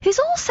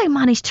also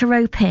managed to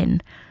rope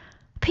in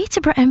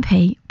Peterborough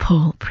MP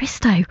Paul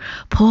Bristow.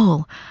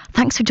 Paul,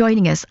 thanks for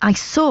joining us. I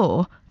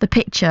saw the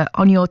picture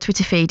on your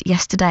Twitter feed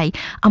yesterday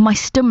and my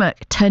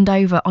stomach turned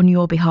over on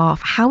your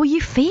behalf. How are you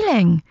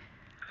feeling?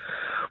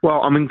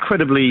 Well, I'm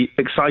incredibly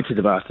excited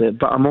about it,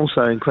 but I'm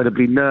also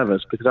incredibly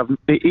nervous because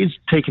it is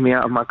taking me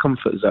out of my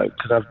comfort zone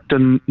because I've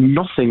done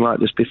nothing like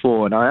this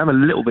before, and I am a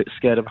little bit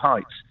scared of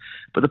heights.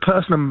 But the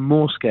person I'm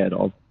more scared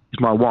of is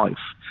my wife,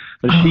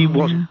 and she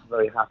wasn't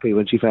very happy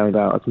when she found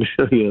out. I can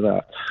assure you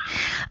of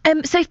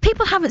that. So if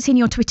people haven't seen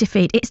your Twitter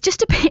feed, it's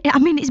just a bit, I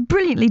mean, it's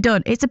brilliantly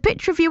done. It's a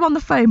picture of you on the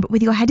phone, but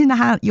with your head in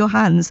your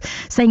hands,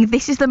 saying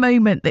this is the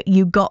moment that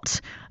you got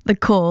the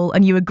call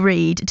and you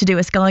agreed to do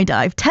a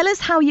skydive. Tell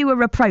us how you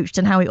were approached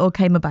and how it all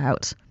came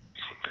about.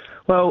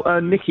 Well,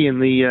 Nikki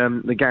and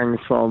the gang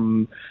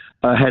from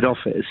head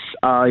office,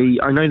 I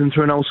know them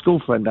through an old school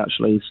friend,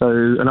 actually. So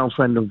an old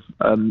friend of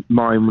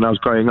mine when I was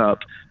growing up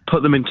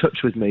put them in touch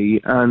with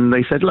me, and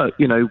they said, look,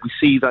 we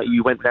see that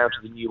you went down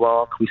to the New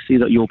Ark. We see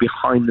that you're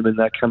behind them in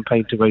their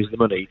campaign to raise the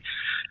money.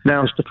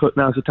 Now's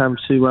the time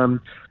to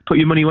put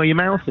your money where your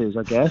mouth is,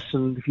 I guess.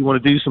 And if you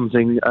want to do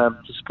something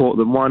to support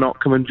them, why not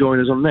come and join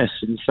us on this?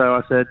 And so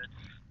I said,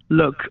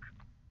 look,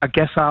 I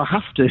guess I'll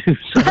have to.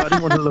 So I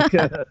didn't want to look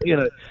didn't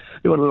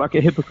want to look like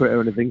a hypocrite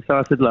or anything. So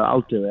I said, look,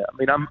 I'll do it. I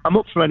mean, I'm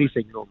up for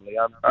anything normally.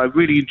 I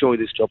really enjoy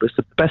this job. It's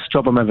the best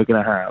job I'm ever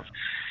going to have.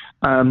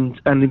 And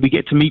we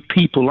get to meet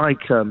people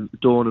like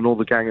Dawn and all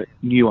the gang at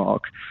New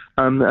Ark.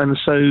 And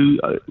so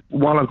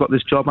while I've got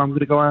this job, I'm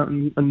going to go out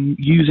and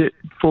use it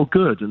for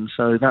good. And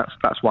so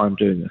that's why I'm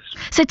doing this.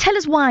 So tell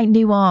us why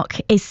New Ark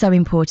is so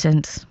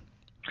important.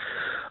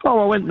 Oh,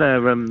 I went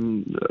there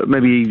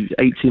maybe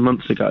 18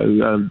 months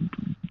ago.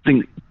 I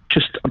think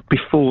just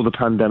before the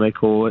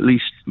pandemic, or at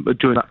least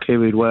during that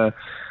period where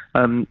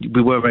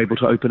we were able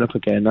to open up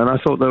again. And I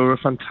thought they were a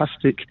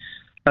fantastic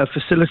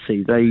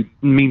facility. They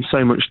mean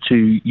so much to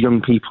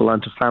young people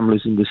and to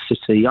families in this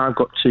city. I've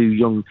got 2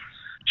 young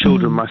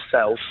children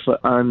myself,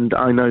 and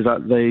I know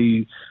that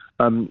they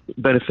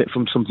benefit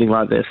from something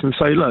like this. And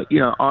so, look,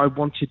 I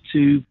wanted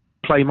to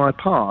play my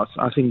part.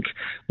 I think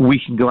we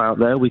can go out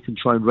there, we can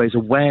try and raise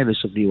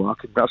awareness of New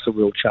Ark, and that's a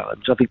real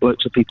challenge. I think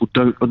lots of people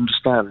don't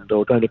understand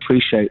or don't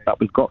appreciate that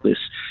we've got this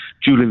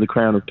jewel in the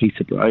crown of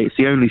Peterborough. It's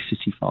the only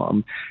city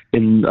farm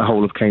in the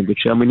whole of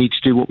Cambridgeshire, and we need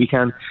to do what we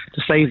can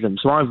to save them.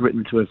 So I've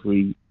written to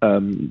every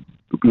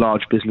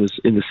large business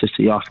in the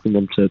city asking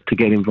them to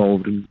get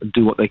involved and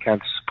do what they can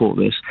to support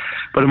this.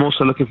 But I'm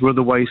also looking for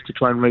other ways to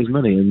try and raise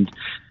money, and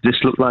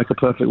this looked like a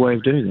perfect way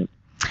of doing it.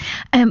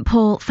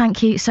 Paul,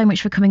 thank you so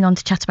much for coming on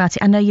to chat about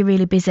it. I know you're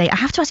really busy. I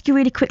have to ask you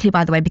really quickly,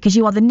 by the way, because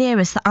you are the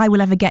nearest that I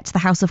will ever get to the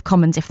House of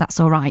Commons, if that's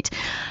all right.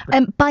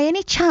 By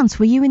any chance,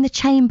 were you in the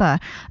chamber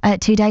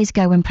 2 days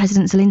ago when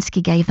President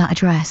Zelensky gave that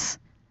address?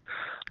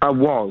 I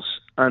was,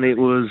 and it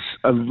was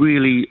a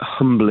really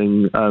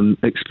humbling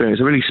experience,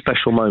 a really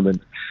special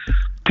moment.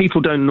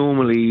 People don't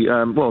normally,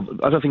 I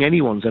don't think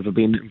anyone's ever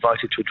been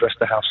invited to address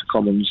the House of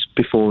Commons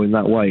before in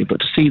that way,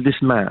 but to see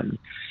this man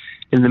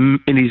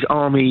in his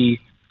army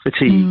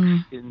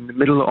fatigue, in the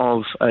middle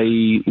of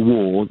a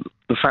war,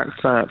 the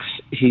fact that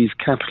his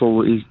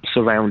capital is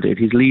surrounded,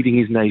 he's leading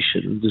his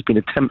nation, there's been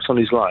attempts on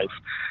his life,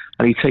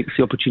 and he takes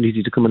the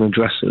opportunity to come and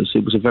address us.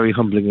 It was a very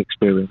humbling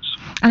experience.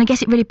 And I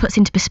guess it really puts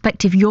into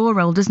perspective your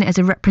role, doesn't it, as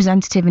a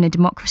representative in a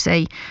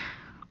democracy?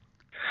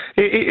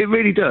 It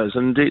really does,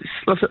 and it's,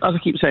 as I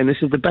keep saying,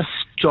 this is the best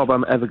job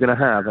I'm ever going to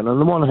have. And on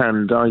the one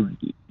hand, I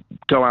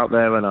go out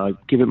there and I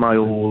give it my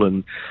all,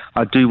 and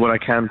I do what I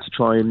can to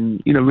try and,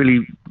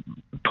 really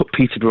put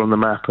Peterborough on the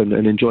map and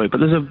enjoy it. But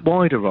there's a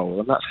wider role,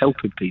 and that's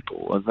helping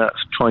people, and that's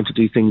trying to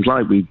do things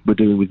like we're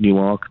doing with New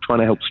Ark, trying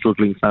to help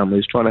struggling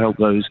families, trying to help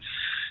those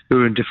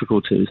who are in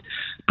difficulties.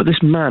 But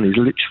this man is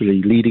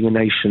literally leading a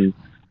nation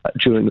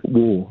during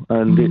war,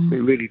 and it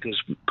really does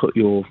put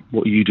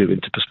what you do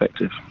into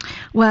perspective.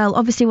 Well,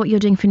 obviously what you're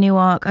doing for New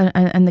Ark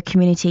and the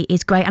community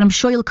is great, and I'm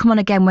sure you'll come on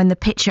again when the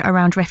picture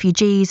around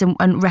refugees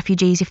and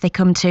refugees, if they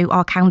come to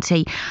our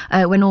county,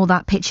 when all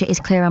that picture is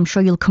clear, I'm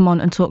sure you'll come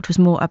on and talk to us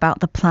more about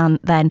the plan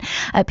then.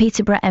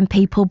 Peterborough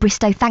MP Paul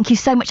Bristow, thank you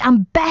so much,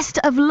 and best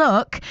of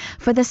luck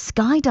for the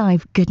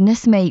skydive.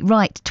 Goodness me.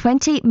 Right,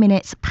 20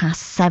 minutes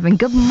past 7.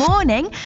 Good morning.